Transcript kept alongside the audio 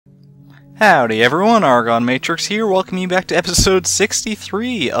Howdy everyone, ArgonMatrix here, welcoming you back to episode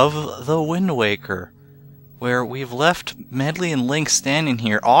 63 of The Wind Waker, where we've left Medli and Link standing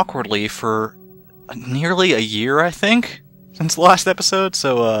here awkwardly for nearly a year, I think, since the last episode,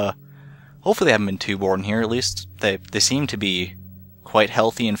 so hopefully they haven't been too bored in here. At least they seem to be quite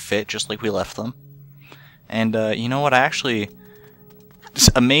healthy and fit, just like we left them. And you know what,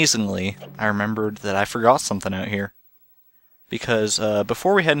 amazingly, I remembered that I forgot something out here. Because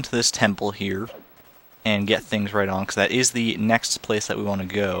before we head into this temple here and get things right on, because that is the next place that we want to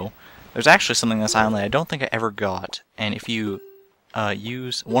go, there's actually something on this island that I don't think I ever got. And if you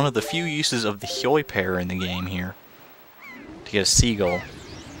use one of the few uses of the Hyoi pair in the game here to get a seagull,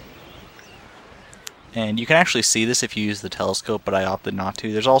 and you can actually see this if you use the telescope, but I opted not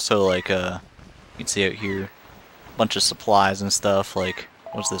to. There's also like you can see out here a bunch of supplies and stuff. Like,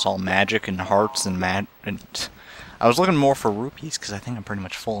 what's this? All magic and hearts and I was looking more for rupees, because I think I'm pretty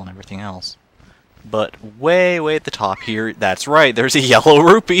much full on everything else. But way at the top here, that's right, there's a yellow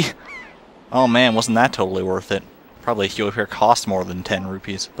rupee! Oh man, wasn't that totally worth it. Probably a Hyoi pair cost more than 10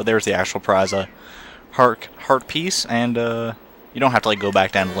 rupees. But there's the actual prize, a heart piece, and you don't have to like go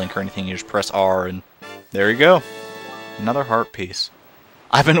back down to Link or anything, you just press R and there you go. Another heart piece.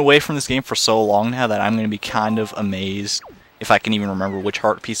 I've been away from this game for so long now that I'm going to be kind of amazed if I can even remember which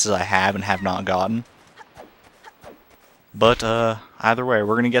heart pieces I have and have not gotten. But, either way,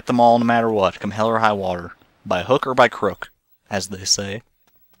 we're gonna get them all no matter what, come hell or high water. By hook or by crook, as they say.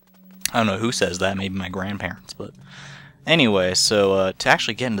 I don't know who says that, maybe my grandparents, but... Anyway, so, to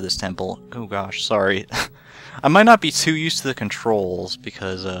actually get into this temple... Oh gosh, sorry. I might not be too used to the controls,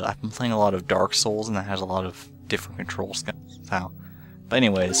 because, I've been playing a lot of Dark Souls, and that has a lot of different controls. But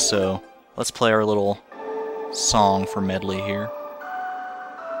anyways, so, let's play our little song for Medli here.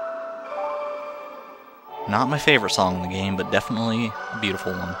 Not my favorite song in the game, but definitely a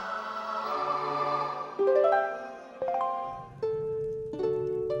beautiful one.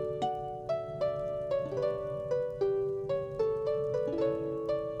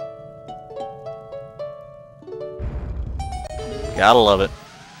 Gotta love it.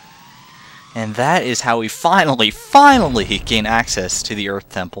 And that is how we finally gain access to the Earth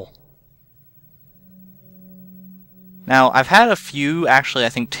Temple. Now, I've had a few, actually I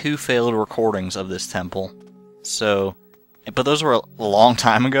think 2 failed recordings of this temple, so, but those were a long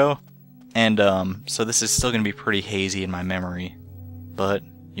time ago, and so this is still going to be pretty hazy in my memory. But,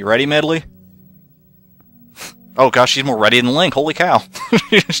 you ready, Medli? Oh gosh, she's more ready than Link, holy cow!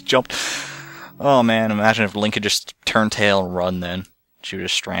 She just jumped. Oh man, imagine if Link could just turn tail and run then. She was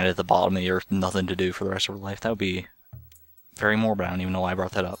just stranded at the bottom of the earth, nothing to do for the rest of her life. That would be very morbid, I don't even know why I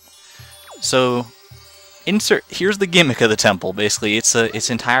brought that up. So... here's the gimmick of the temple, basically. It's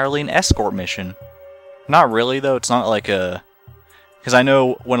entirely an escort mission. Not really, though. It's not like a... Because I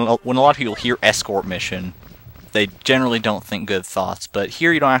know when a lot of people hear escort mission, they generally don't think good thoughts. But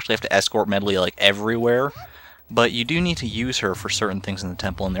here you don't actually have to escort Medli, like, everywhere. But you do need to use her for certain things in the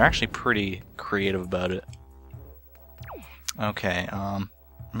temple, and they're actually pretty creative about it. Okay, I'm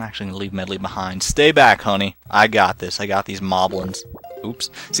actually going to leave Medli behind. Stay back, honey. I got this. I got these moblins.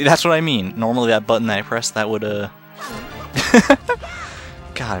 Oops. See, that's what I mean. Normally that button that I pressed, that would, God,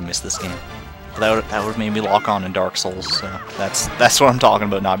 I missed this game. That would have made me lock on in Dark Souls, so that's what I'm talking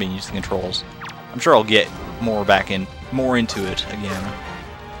about, not being used to controls. I'm sure I'll get more into it again.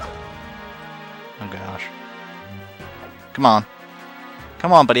 Oh gosh. Come on.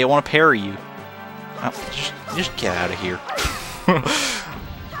 Come on, buddy, I want to parry you. Oh, just get out of here.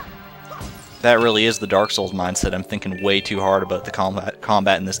 That really is the Dark Souls mindset. I'm thinking way too hard about the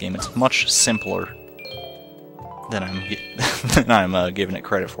combat in this game. It's much simpler than I'm giving it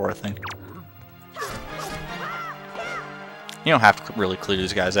credit for, I think. You don't have to really clear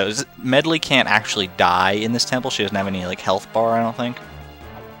these guys out. Medli can't actually die in this temple. She doesn't have any like health bar, I don't think.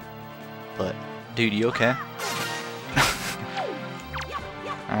 But, dude, you okay?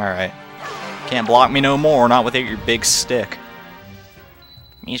 Alright. Can't block me no more, not without your big stick.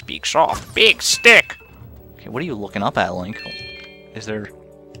 Me speak soft. Big stick! Okay, what are you looking up at, Link? Is there...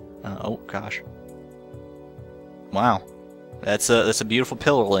 oh, gosh. Wow. That's a beautiful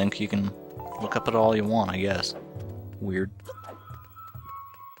pillar, Link. You can look up at all you want, I guess. Weird.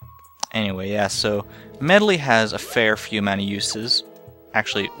 Anyway, yeah, so... Medli has a fair few amount of uses.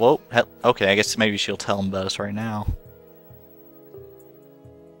 Actually, whoa, okay, I guess maybe she'll tell him about us right now.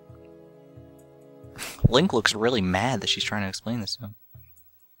 Link looks really mad that she's trying to explain this to him.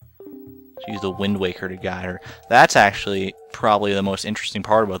 She used the Wind Waker to guide her. That's actually probably the most interesting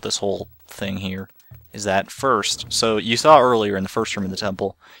part about this whole thing here, is that first, so you saw earlier in the first room of the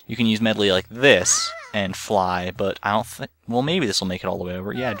temple, you can use Medley like this and fly, but I don't think, well, maybe this will make it all the way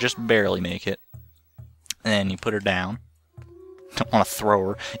over. Yeah, just barely make it. And then you put her down. Don't want to throw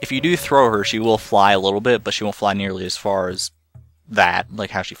her. If you do throw her, she will fly a little bit, but she won't fly nearly as far as that,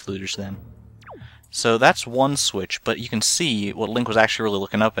 like how she flew just then. So that's one switch, but you can see what Link was actually really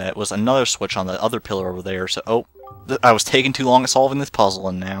looking up at was another switch on the other pillar over there. So, oh, I was taking too long at solving this puzzle,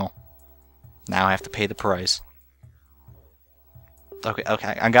 and now I have to pay the price. Okay,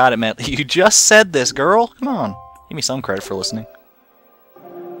 I got it, man. You just said this, girl. Come on, give me some credit for listening.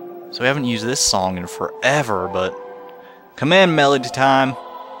 So we haven't used this song in forever, but command melody time.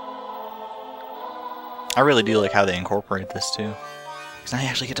 I really do like how they incorporate this too, because now you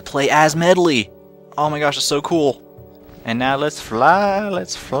actually get to play as Medley. Oh my gosh, it's so cool. And now let's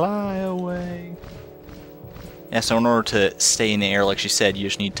fly away. Yeah, so in order to stay in the air, like she said, you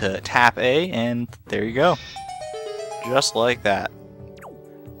just need to tap A, and there you go. Just like that.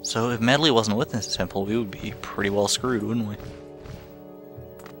 So if Medley wasn't with this temple, we would be pretty well screwed, wouldn't we?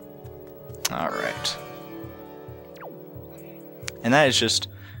 Alright. And that is just...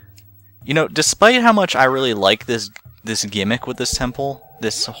 You know, despite how much I really like this gimmick with this temple,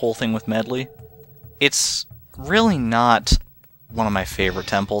 this whole thing with Medley, it's really not one of my favorite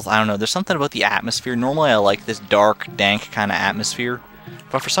temples. I don't know, there's something about the atmosphere. Normally I like this dark, dank kind of atmosphere,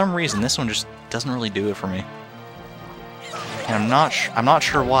 but for some reason this one just doesn't really do it for me. And I'm not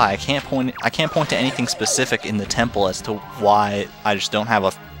sure why. I can't point to anything specific in the temple as to why I just don't have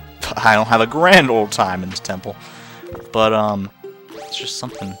a grand old time in this temple. But it's just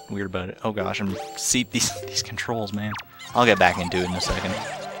something weird about it. Oh gosh, see these controls, man. I'll get back into it in a second.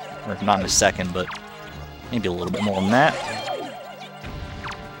 Or not in a second, but maybe a little bit more than that.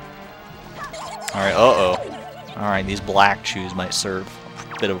 Alright, Alright, these black shoes might serve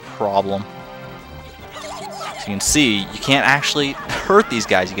a bit of a problem. So you can see, you can't actually hurt these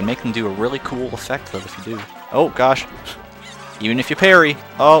guys. You can make them do a really cool effect, though, if you do. Oh, gosh. Even if you parry.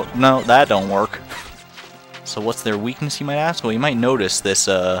 Oh, no, that don't work. So what's their weakness, you might ask? Well, you might notice this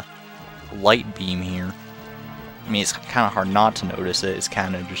light beam here. I mean, it's kind of hard not to notice it. It's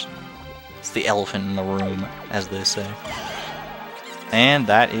kind of just... It's the elephant in the room, as they say. And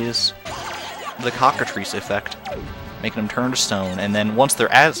that is the cockatrice effect, making them turn to stone. And then once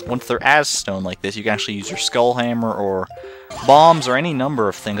they're as stone like this, you can actually use your skull hammer or bombs or any number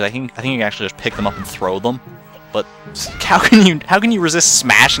of things. I think you can actually just pick them up and throw them. But how can you resist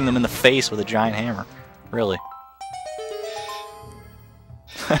smashing them in the face with a giant hammer? Really?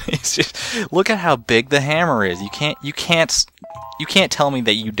 It's just, look at how big the hammer is. You can't tell me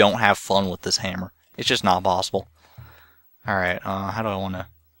that you don't have fun with this hammer. It's just not possible. Alright, how do I want to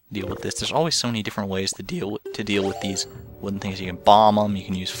deal with this? There's always so many different ways to deal with these wooden things. You can bomb them, you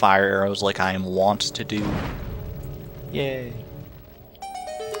can use fire arrows like I am wont to do. Yay.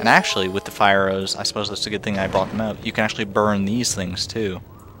 And actually, with the fire arrows, I suppose that's a good thing I brought them out. You can actually burn these things too,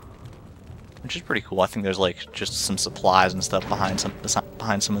 which is pretty cool. I think there's like just some supplies and stuff behind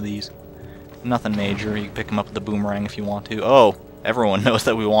some of these. Nothing major. You can pick them up with the boomerang if you want to. Oh, everyone knows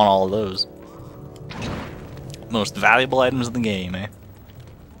that we want all of those. Most valuable items in the game, eh?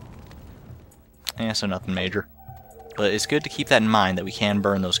 Yeah, so nothing major. But it's good to keep that in mind, that we can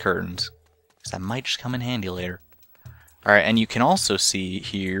burn those curtains, because that might just come in handy later. Alright, and you can also see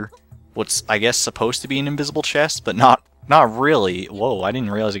here what's, I guess, supposed to be an invisible chest, but not really. Whoa, I didn't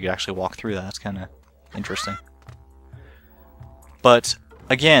realize you could actually walk through that. That's kind of interesting. But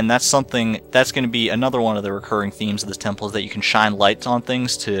again, that's something that's going to be another one of the recurring themes of this temple, is that you can shine lights on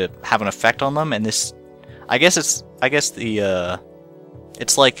things to have an effect on them. And this, it's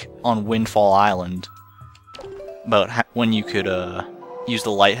like on Windfall Island, about when you could use the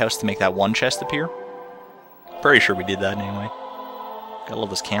lighthouse to make that one chest appear. Pretty sure we did that anyway. Gotta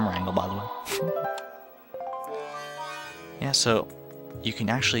love this camera angle, by the way. Yeah, so you can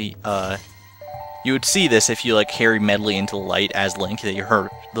actually, you would see this if you like carry Medley into the light as Link, that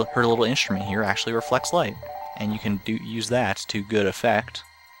her little instrument here actually reflects light, and you can use that to good effect.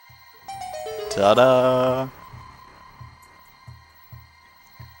 Ta-da!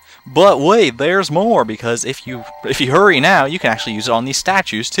 But wait, there's more, because if you hurry now, you can actually use it on these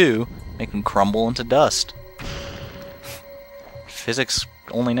statues too, make them crumble into dust. Physics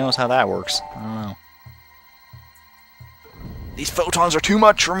only knows how that works. I don't know. These photons are too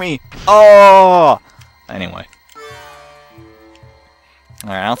much for me! Oh! Anyway.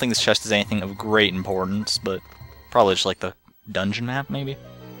 Alright, I don't think this chest is anything of great importance, but probably just like the dungeon map, maybe?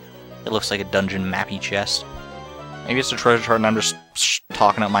 It looks like a dungeon mappy chest. Maybe it's a treasure chart and I'm just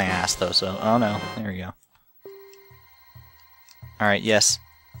talking up my ass, though, so... Oh no, there you go. Alright, yes.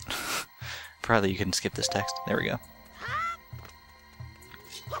 Probably you can skip this text. There we go.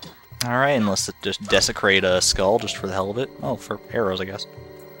 Alright, and let's just desecrate a skull just for the hell of it. Oh, for arrows, I guess.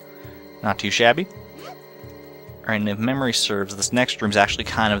 Not too shabby. Alright, and if memory serves, this next room is actually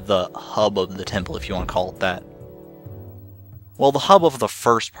kind of the hub of the temple, if you want to call it that. Well, the hub of the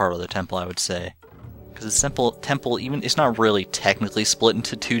first part of the temple, I would say. Because the temple, even it's not really technically split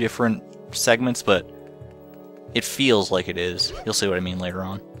into two different segments, but it feels like it is. You'll see what I mean later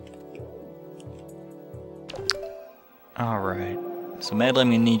on. Alright. So, Medley, I'm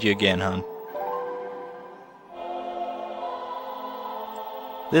gonna need you again, hon.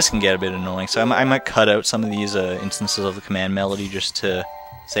 This can get a bit annoying, so I might cut out some of these instances of the command melody just to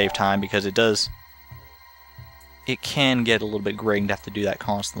save time, because it does... It can get a little bit grating to have to do that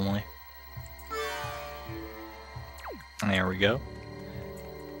constantly. There we go.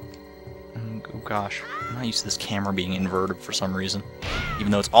 Oh gosh, I'm not used to this camera being inverted for some reason.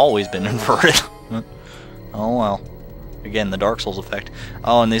 Even though it's always been inverted. Oh well. Again, the Dark Souls effect.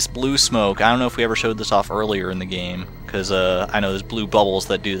 Oh, and this blue smoke. I don't know if we ever showed this off earlier in the game, because I know there's blue bubbles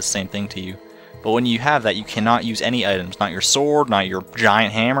that do the same thing to you. But when you have that, you cannot use any items. Not your sword, not your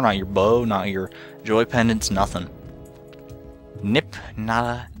giant hammer, not your bow, not your joy pendants, nothing. Nip,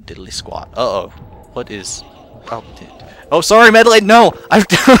 nada, diddly squat. Uh-oh. What is... Oh, sorry, Medley! No! I've...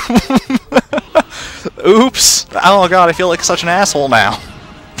 Oops! Oh god, I feel like such an asshole now.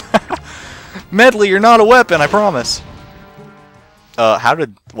 Medley, you're not a weapon, I promise. How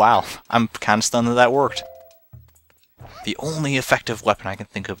did... Wow, I'm kind of stunned that worked. The only effective weapon I can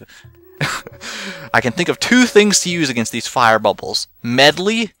think of... I can think of two things to use against these fire bubbles.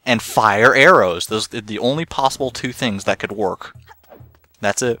 Medley and fire arrows. Those are the only possible two things that could work.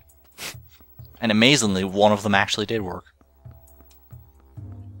 That's it. And amazingly, one of them actually did work.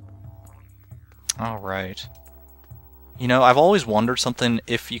 Alright. You know, I've always wondered something,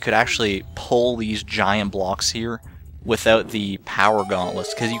 if you could actually pull these giant blocks here without the power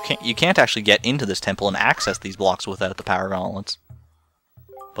gauntlets, because you can't actually get into this temple and access these blocks without the power gauntlets.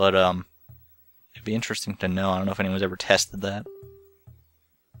 But it'd be interesting to know. I don't know if anyone's ever tested that.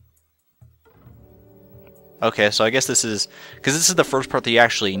 Okay, so I guess this is because this is the first part that you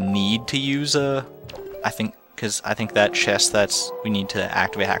actually need to use. I think because I think that chest we need to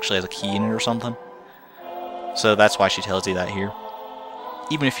activate actually has a key in it or something. So that's why she tells you that here.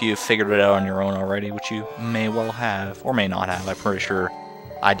 Even if you figured it out on your own already, which you may well have, or may not have. I'm pretty sure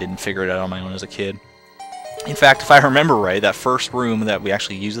I didn't figure it out on my own as a kid. In fact, if I remember right, that first room that we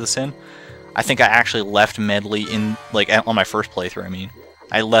actually used this in, I think I actually left Medley in, like, on my first playthrough, I mean.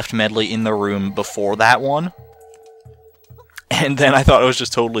 I left Medley in the room before that one. And then I thought I was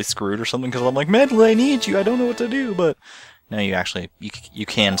just totally screwed or something, because I'm like, Medley, I need you, I don't know what to do, but... No, you actually, you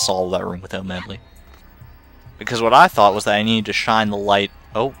can solve that room without Medley. Because what I thought was that I needed to shine the light...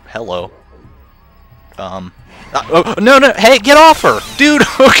 Oh, hello. Oh, no, hey, get off her! Dude,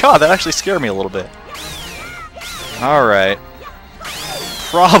 oh god, that actually scared me a little bit. Alright.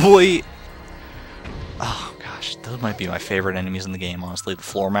 Probably... Oh gosh, those might be my favorite enemies in the game, honestly, the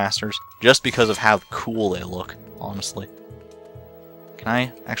Floor Masters. Just because of how cool they look, honestly. Can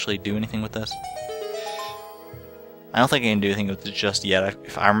I actually do anything with this? I don't think I can do anything with it just yet.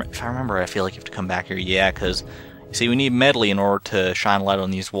 If I remember, I feel like you have to come back here. Yeah, because, you see, we need Medley in order to shine light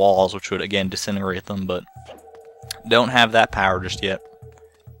on these walls, which would, again, disintegrate them, but don't have that power just yet.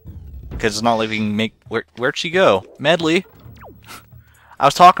 Because it's not like we can make... Where'd she go? Medley? I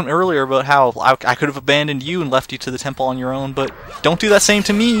was talking earlier about how I could have abandoned you and left you to the temple on your own, but don't do that same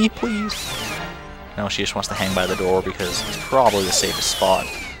to me, please. No, she just wants to hang by the door because it's probably the safest spot.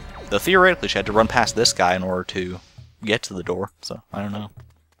 Though theoretically, she had to run past this guy in order to get to the door, so I don't know.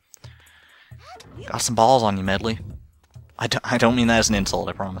 Got some balls on you, Medley. I don't mean that as an insult,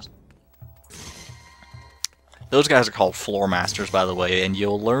 I promise. Those guys are called Floor Masters, by the way, and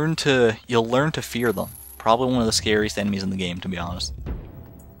you'll learn to fear them. Probably one of the scariest enemies in the game, to be honest.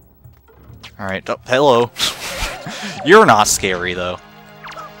 Alright, oh, hello. You're not scary, though.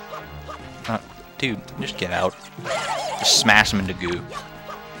 Dude, just get out. Just smash them into goo.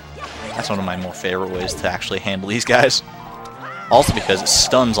 That's one of my more favorite ways to actually handle these guys. Also because it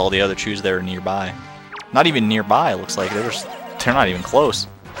stuns all the other chews that are nearby. Not even nearby, it looks like. They're not even close.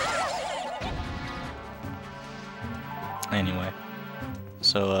 Anyway.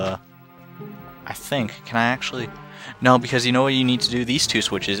 So, I think, can I actually... No, because you know what you need to do? These two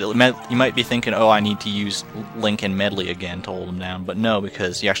switches. You might be thinking, oh, I need to use Link and Medley again to hold them down. But no,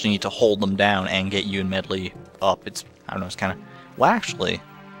 because you actually need to hold them down and get you and Medley up. It's, I don't know, it's kind of... Well, actually...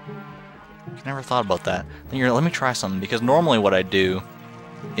 I never thought about that. Let me try something, because normally what I'd do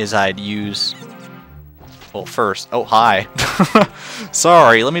is I'd use... well, first... Oh, hi.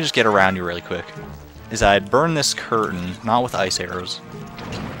 Sorry, let me just get around you really quick. Is I'd burn this curtain, not with ice arrows.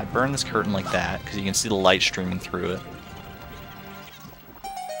 I'd burn this curtain like that, because you can see the light streaming through it.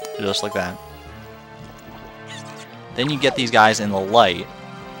 Just like that. Then you get these guys in the light,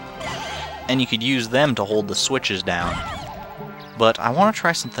 and you could use them to hold the switches down. But I want to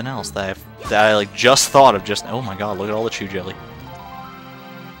try something else that I like just thought of. Oh my god, look at all the chew jelly.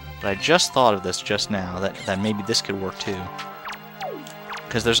 But I just thought of this just now that maybe this could work too.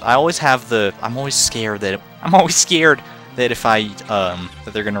 Because I'm always scared that if I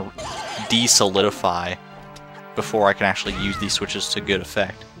that they're gonna de-solidify before I can actually use these switches to good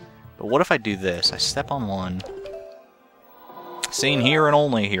effect. But what if I do this? I step on one. Seen here and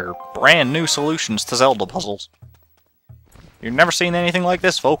only here. Brand new solutions to Zelda puzzles. You've never seen anything like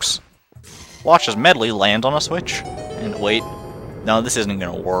this, folks. Watch as Medley land on a switch. And wait. No, this isn't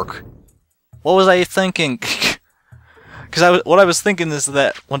gonna work. What was I thinking? Because what I was thinking is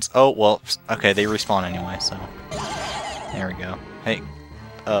that once... Oh, well, okay, they respawn anyway, so... There we go. Hey,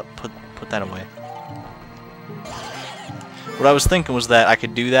 put that away. What I was thinking was that I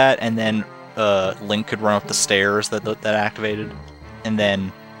could do that, and then Link could run up the stairs that activated, and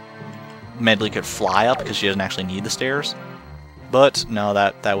then Medley could fly up because she doesn't actually need the stairs. But no,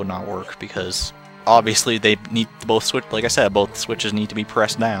 that would not work because obviously they need both switch. Like I said, both switches need to be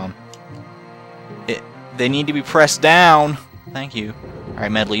pressed down. They need to be pressed down. Thank you. All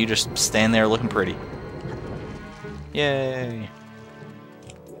right, Medley, you just stand there looking pretty. Yay!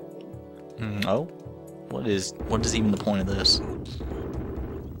 Oh, what is even the point of this?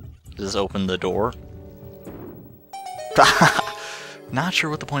 Does this open the door? Not sure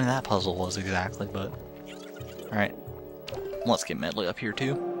what the point of that puzzle was exactly, but all right. Let's get Medley up here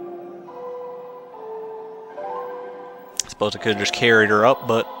too. I suppose I could have just carried her up,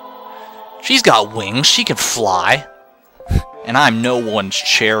 but she's got wings. She can fly, and I'm no one's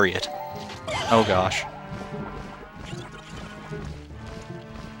chariot. Oh gosh.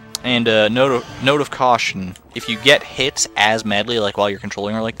 And note of caution: if you get hit as Medley, like while you're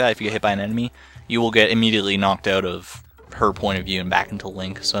controlling her like that, if you get hit by an enemy, you will get immediately knocked out of her point of view and back into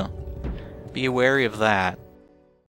Link. So be wary of that.